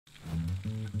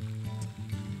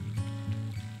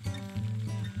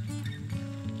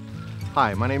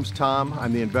Hi, my name's Tom.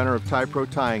 I'm the inventor of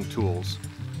TYEPRO tying tools.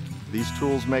 These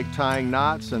tools make tying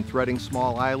knots and threading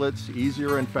small eyelets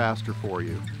easier and faster for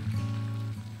you.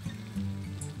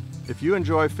 If you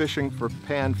enjoy fishing for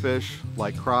panfish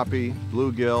like crappie,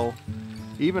 bluegill,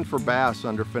 even for bass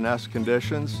under finesse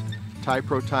conditions,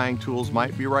 TYEPRO tying tools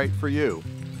might be right for you.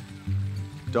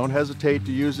 Don't hesitate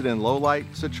to use it in low light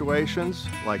situations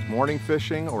like morning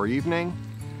fishing or evening,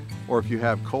 or if you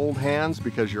have cold hands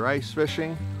because you're ice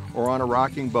fishing or on a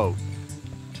rocking boat.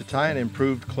 To tie an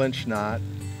improved clinch knot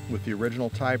with the original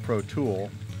TYEPRO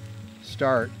tool,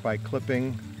 start by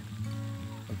clipping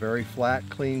a very flat,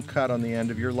 clean cut on the end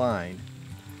of your line.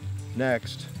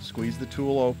 Next, squeeze the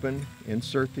tool open,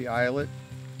 insert the eyelet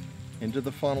into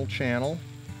the funnel channel,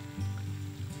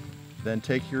 then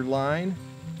take your line,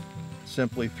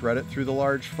 simply thread it through the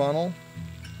large funnel,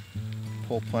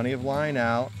 pull plenty of line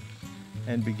out,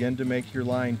 and begin to make your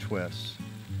line twists.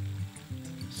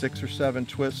 6 or 7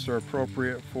 twists are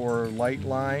appropriate for light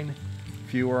line,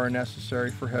 fewer are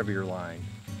necessary for heavier line.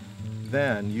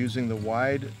 Then, using the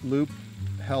wide loop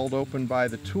held open by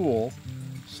the tool,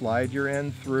 slide your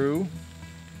end through,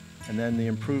 and then the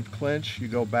improved clinch, you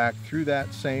go back through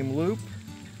that same loop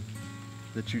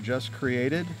that you just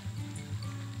created,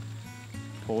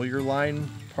 pull your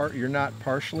knot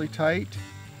partially tight,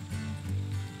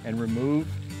 and remove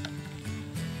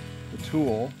the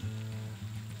tool.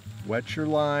 Wet your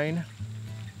line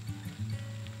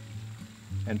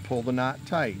and pull the knot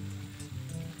tight.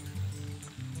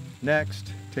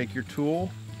 Next, take your tool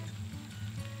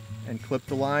and clip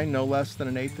the line no less than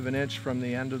 1/8 of an inch from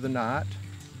the end of the knot,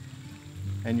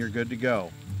 and you're good to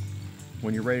go.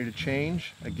 When you're ready to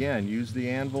change, again, use the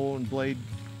anvil and blade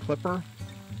clipper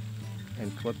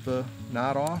and clip the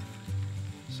knot off.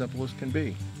 Simple as can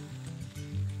be.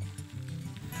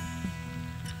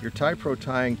 Your TYEPRO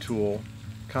tying tool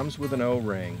comes with an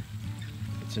O-ring.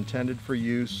 It's intended for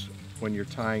use when you're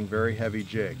tying very heavy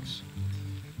jigs.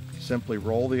 Simply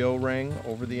roll the O-ring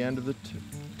over the end of the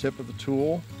tip of the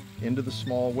tool into the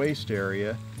small waist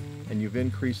area, and you've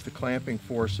increased the clamping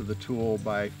force of the tool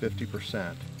by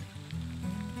 50%.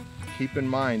 Keep in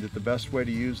mind that the best way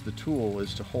to use the tool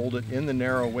is to hold it in the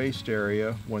narrow waist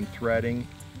area when threading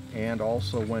and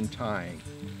also when tying.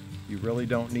 You really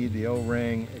don't need the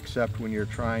O-ring except when you're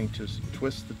trying to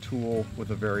twist the tool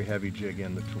with a very heavy jig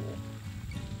in the tool.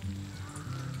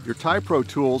 Your TYEPRO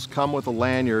tools come with a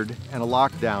lanyard and a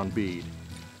lockdown bead.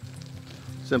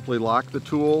 Simply lock the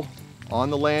tool on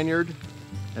the lanyard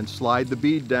and slide the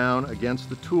bead down against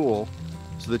the tool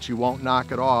so that you won't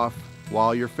knock it off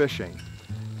while you're fishing.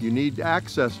 You need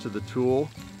access to the tool.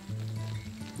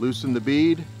 Loosen the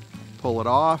bead, pull it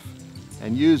off,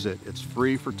 and use it. It's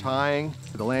free for tying.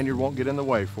 The lanyard won't get in the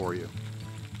way for you.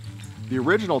 The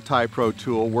original TYEPRO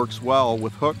tool works well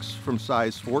with hooks from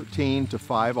size 14 to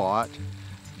 5/0,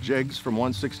 jigs from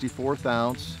 1/64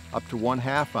 ounce up to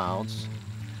 1/2 ounce,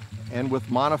 and with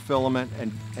monofilament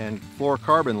and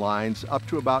fluorocarbon lines up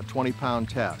to about 20-pound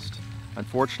test.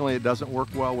 Unfortunately, it doesn't work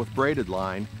well with braided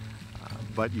line,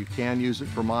 but you can use it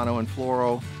for mono and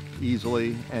fluoro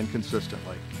easily and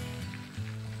consistently.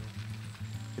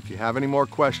 If you have any more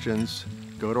questions,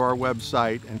 go to our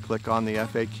website and click on the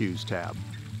FAQs tab.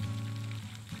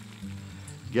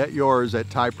 Get yours at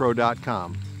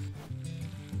TYEPRO.com.